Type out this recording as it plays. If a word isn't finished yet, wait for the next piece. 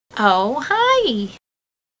Oh, hi!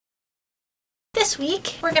 This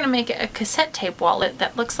week, we're gonna make a cassette tape wallet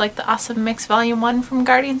that looks like the Awesome Mix Volume 1 from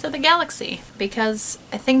Guardians of the Galaxy, because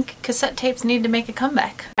I think cassette tapes need to make a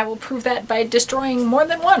comeback. I will prove that by destroying more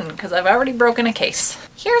than one, because I've already broken a case.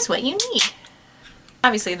 Here's what you need.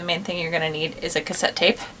 Obviously, the main thing you're gonna need is a cassette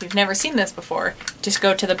tape. If you've never seen this before, just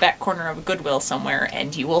go to the back corner of a Goodwill somewhere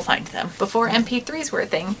and you will find them. Before MP3s were a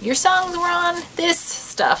thing, your songs were on this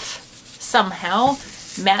stuff. Somehow.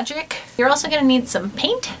 Magic. You're also going to need some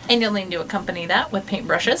paint, and you'll need to accompany that with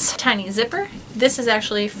paintbrushes. Tiny zipper. This is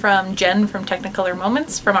actually from Jen from Technicolor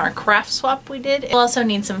Moments from our craft swap we did. You'll also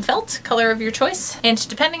need some felt, color of your choice, and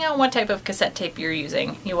depending on what type of cassette tape you're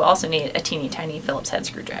using, you will also need a teeny tiny Phillips head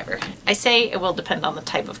screwdriver. I say it will depend on the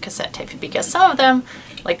type of cassette tape because some of them,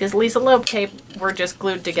 like this Lisa Loeb tape, were just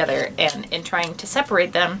glued together, and in trying to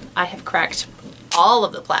separate them, I have cracked all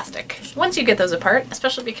of the plastic. Once you get those apart,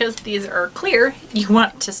 especially because these are clear, you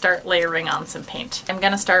want to start layering on some paint. I'm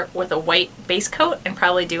gonna start with a white base coat and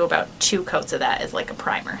probably do about 2 coats of that as like a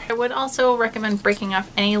primer. I would also recommend breaking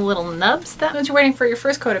off any little nubs that once you're waiting for your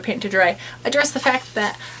first coat of paint to dry, address the fact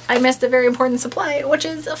that I missed a very important supply, which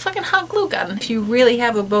is a fucking hot glue gun. If you really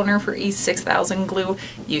have a boner for E6000 glue,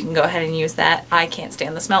 you can go ahead and use that. I can't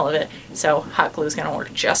stand the smell of it, so hot glue is gonna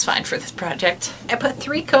work just fine for this project. I put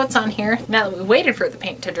 3 coats on here. Now that we waited for the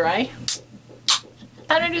paint to dry,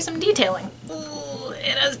 time to do some detailing. Ooh,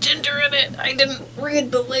 it has ginger in it. I didn't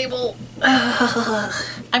read the label.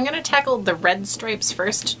 I'm gonna tackle the red stripes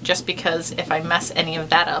first, just because if I mess any of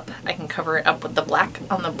that up, I can cover it up with the black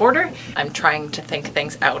on the border. I'm trying to think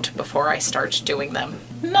things out before I start doing them.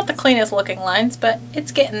 Not the cleanest looking lines, but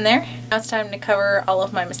it's getting there. Now it's time to cover all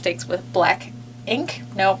of my mistakes with black ink.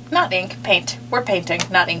 No, not ink, paint. We're painting,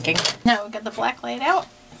 not inking. Now we've got the black laid out.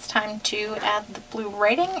 It's time to add the blue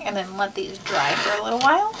writing and then let these dry for a little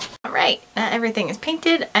while. Alright, now everything is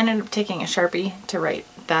painted. I ended up taking a Sharpie to write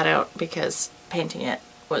that out because painting it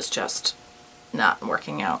was just not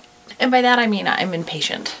working out. And by that I mean I'm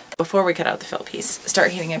impatient. Before we cut out the felt piece, start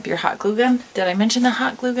heating up your hot glue gun. Did I mention the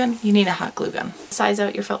hot glue gun? You need a hot glue gun. Size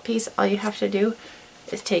out your felt piece. All you have to do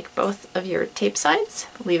is take both of your tape sides,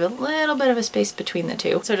 leave a little bit of a space between the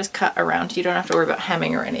two. So just cut around. You don't have to worry about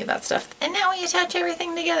hemming or any of that stuff. And now we attach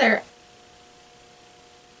everything together.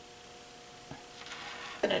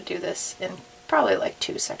 I'm gonna do this in probably like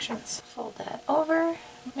 2 sections. Fold that over.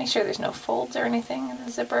 Make sure there's no folds or anything in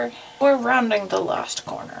the zipper. We're rounding the lost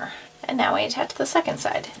corner. And now we attach the second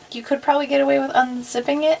side. You could probably get away with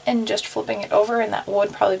unzipping it and just flipping it over, and that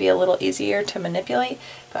would probably be a little easier to manipulate,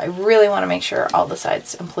 but I really want to make sure all the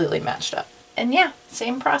sides completely matched up. And yeah,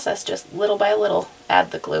 same process, just little by little, add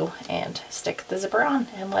the glue and stick the zipper on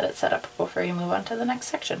and let it set up before you move on to the next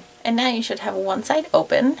section. And now you should have one side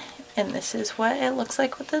open, and this is what it looks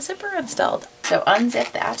like with the zipper installed. So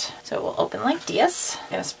unzip that so it will open like this. I'm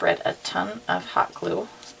going to spread a ton of hot glue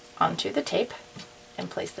onto the tape and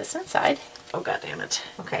place this inside. Oh god damn it.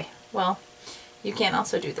 Okay, well, you can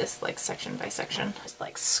also do this like section by section. Just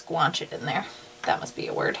like squanch it in there. That must be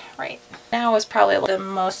a word, right? Now is probably the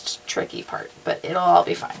most tricky part, but it'll all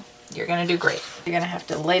be fine. You're gonna do great. You're gonna have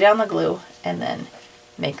to lay down the glue and then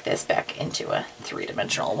make this back into a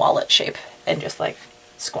 3-dimensional wallet shape and just like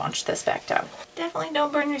squanch this back down. Definitely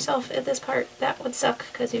don't burn yourself at this part. That would suck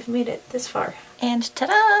because you've made it this far. And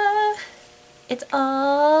ta-da! It's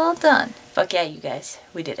all done. Fuck yeah, you guys.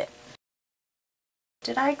 We did it.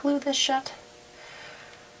 Did I glue this shut?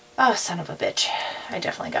 Oh, son of a bitch. I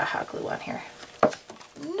definitely got hot glue on here.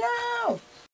 No!